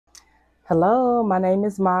Hello, my name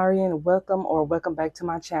is Mari and welcome back to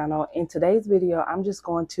my channel. In today's video, I'm just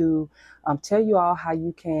going to tell you all how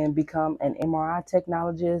you can become an MRI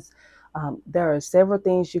technologist. There are several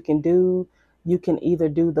things you can do. You can either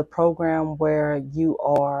do the program where you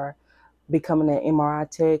are becoming an MRI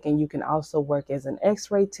tech, and you can also work as an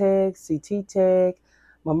X-ray tech, CT tech,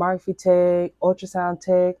 mammography tech, ultrasound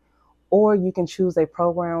tech, or you can choose a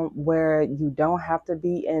program where you don't have to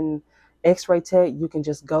be in X-ray tech. You can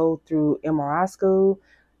just go through MRI school.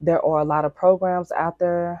 There are a lot of programs out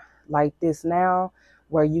there like this now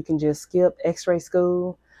where you can just skip X-ray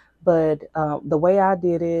school. But the way I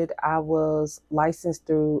did it, I was licensed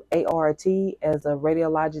through ART as a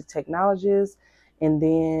radiology technologist, and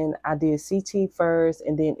then I did CT first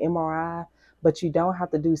and then MRI. But you don't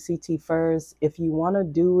have to do CT first. If you want to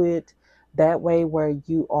do it that way, where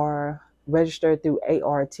you are registered through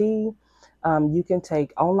ART, you can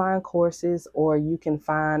take online courses or you can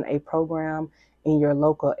find a program in your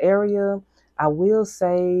local area. I will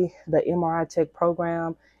say the MRI Tech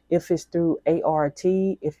program, if it's through ART,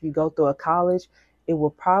 if you go through a college, it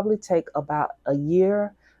will probably take about a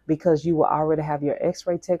year because you will already have your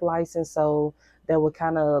X-ray tech license. So that will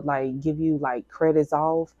kind of like give you like credits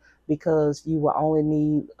off, because you will only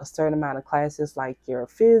need a certain amount of classes like your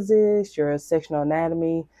physics, your sectional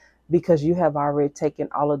anatomy, because you have already taken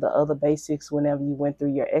all of the other basics whenever you went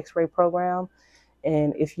through your X-ray program.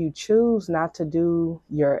 And if you choose not to do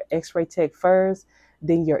your X-ray tech first,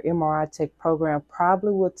 then your MRI tech program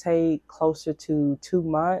probably will take closer to 2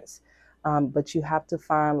 months. But you have to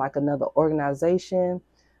find like another organization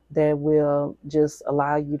that will just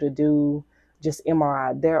allow you to do just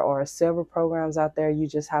MRI. There are several programs out there. You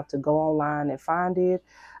just have to go online and find it.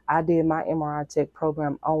 I did my MRI tech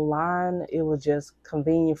program online. It was just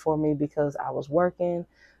convenient for me because I was working.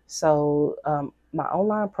 So my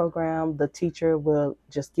online program, the teacher will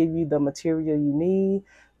just give you the material you need.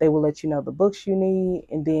 They will let you know the books you need.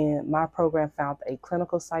 And then my program found a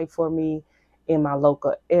clinical site for me in my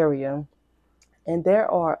local area. And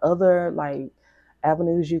there are other like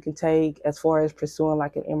avenues you can take as far as pursuing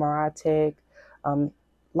like an MRI tech um,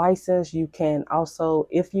 license. You can also,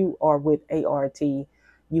 if you are with ART,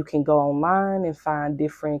 you can go online and find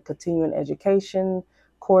different continuing education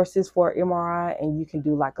courses for MRI, and you can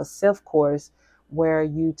do like a self course where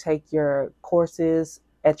you take your courses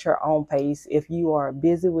at your own pace. If you are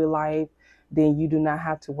busy with life, then you do not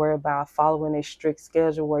have to worry about following a strict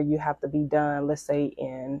schedule where you have to be done, let's say,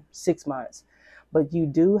 in 6 months. But you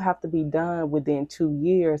do have to be done within 2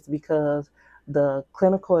 years, because the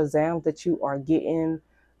clinical exams that you are getting,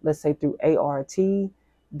 let's say through ART,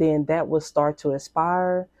 then that will start to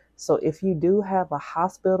expire. So if you do have a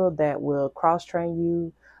hospital that will cross train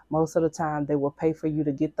you, most of the time they will pay for you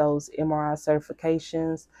to get those MRI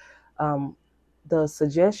certifications. Um, the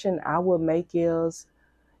suggestion I would make is,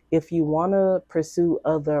 if you want to pursue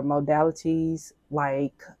other modalities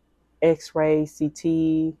like X-ray,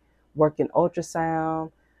 CT, work in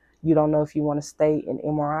ultrasound, you don't know if you want to stay in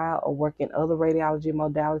MRI or work in other radiology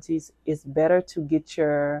modalities, it's better to get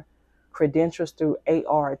your credentials through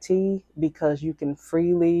ART, because you can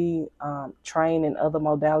freely train in other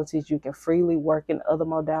modalities. You can freely work in other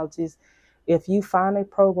modalities. If you find a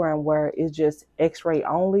program where it's just X-ray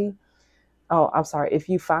only, oh, I'm sorry, if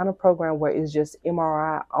you find a program where it's just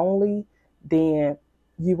MRI only, then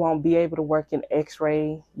you won't be able to work in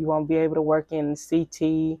X-ray, you won't be able to work in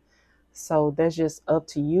CT. So that's just up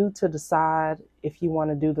to you to decide if you want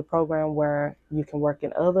to do the program where you can work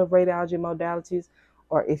in other radiology modalities,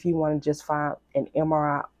 or if you want to just find an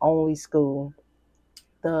MRI only school.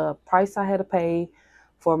 The price I had to pay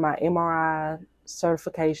for my MRI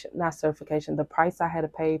certification, not certification, the price I had to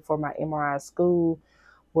pay for my MRI school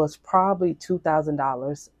was probably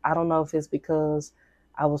 $2,000. I don't know if it's because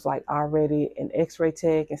I was like already in X-ray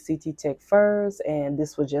tech and CT tech first, and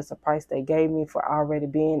this was just a price they gave me for already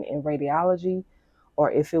being in radiology,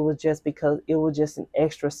 or if it was just because it was just an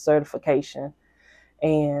extra certification.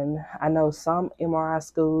 And I know some MRI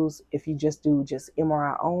schools, if you just do just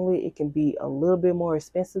MRI only, it can be a little bit more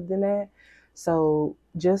expensive than that. So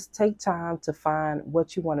just take time to find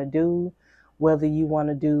what you want to do, whether you want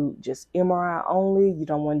to do just MRI only, you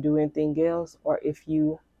don't want to do anything else, or if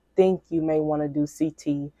you think you may want to do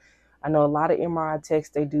CT. I know a lot of MRI techs,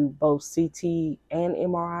 they do both CT and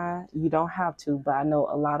MRI. You don't have to, but I know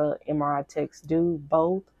a lot of MRI techs do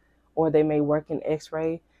both, or they may work in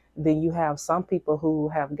X-ray. Then you have some people who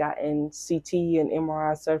have gotten CT and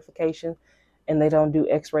MRI certification and they don't do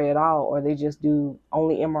X-ray at all, or they just do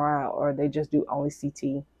only MRI, or they just do only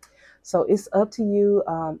CT. So it's up to you.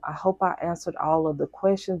 I hope I answered all of the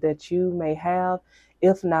questions that you may have.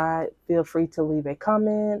 If not, feel free to leave a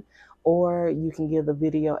comment, or you can give the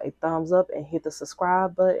video a thumbs up and hit the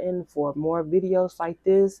subscribe button for more videos like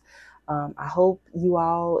this. I hope you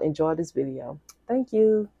all enjoy this video. Thank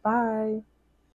you. Bye.